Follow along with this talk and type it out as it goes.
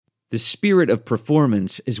The spirit of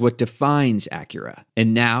performance is what defines Acura.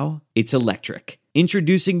 And now, it's electric.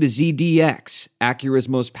 Introducing the ZDX, Acura's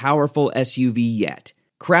most powerful SUV yet.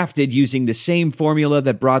 Crafted using the same formula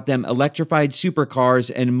that brought them electrified supercars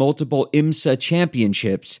and multiple IMSA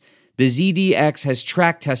championships, the ZDX has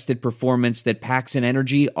track-tested performance that packs an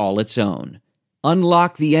energy all its own.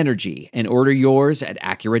 Unlock the energy and order yours at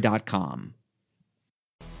Acura.com.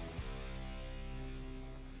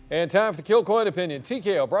 And time for the Kill Coin Opinion.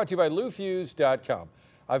 TKO brought to you by LouFuse.com.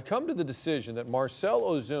 I've come to the decision that Marcell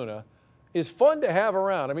Ozuna is fun to have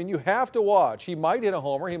around. I mean, you have to watch. He might hit a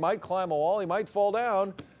homer, he might climb a wall, he might fall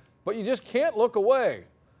down, but you just can't look away.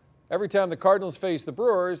 Every time the Cardinals face the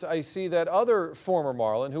Brewers, I see that other former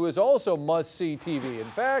Marlin who is also must-see TV.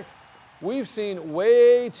 In fact, we've seen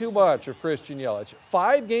way too much of Christian Yelich.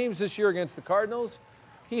 5 games this year against the Cardinals.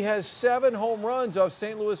 He has 7 home runs off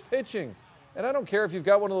St. Louis pitching. And I don't care if you've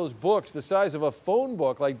got one of those books the size of a phone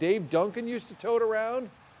book like Dave Duncan used to tote around.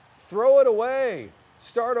 Throw it away.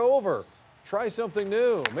 Start over. Try something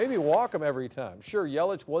new. Maybe walk him every time. Sure,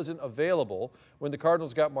 Yelich wasn't available when the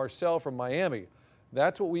Cardinals got Marcell from Miami.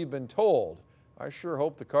 That's what we've been told. I sure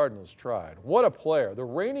hope the Cardinals tried. What a player. The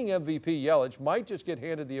reigning MVP Yelich might just get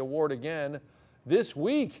handed the award again this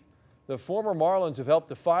week. The former Marlins have helped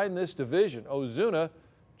define this division. Ozuna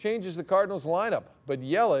changes the Cardinals lineup, but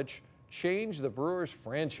Yelich changed the Brewers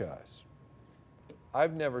franchise.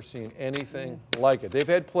 I've never seen anything like it. They've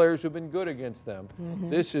had players who've been good against them.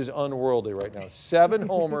 This is unworldly right now. 7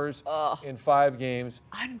 homers in 5 games.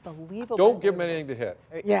 Unbelievable. Don't give him anything to hit.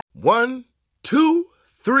 Yeah. 1, 2,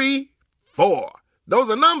 3, 4. Those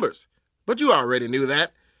are numbers. But you already knew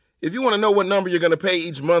that. If you want to know what number you're going to pay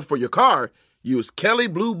each month for your car, use Kelley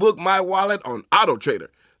Blue Book My Wallet on Auto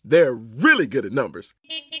Trader. They're really good at numbers.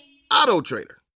 Auto Trader.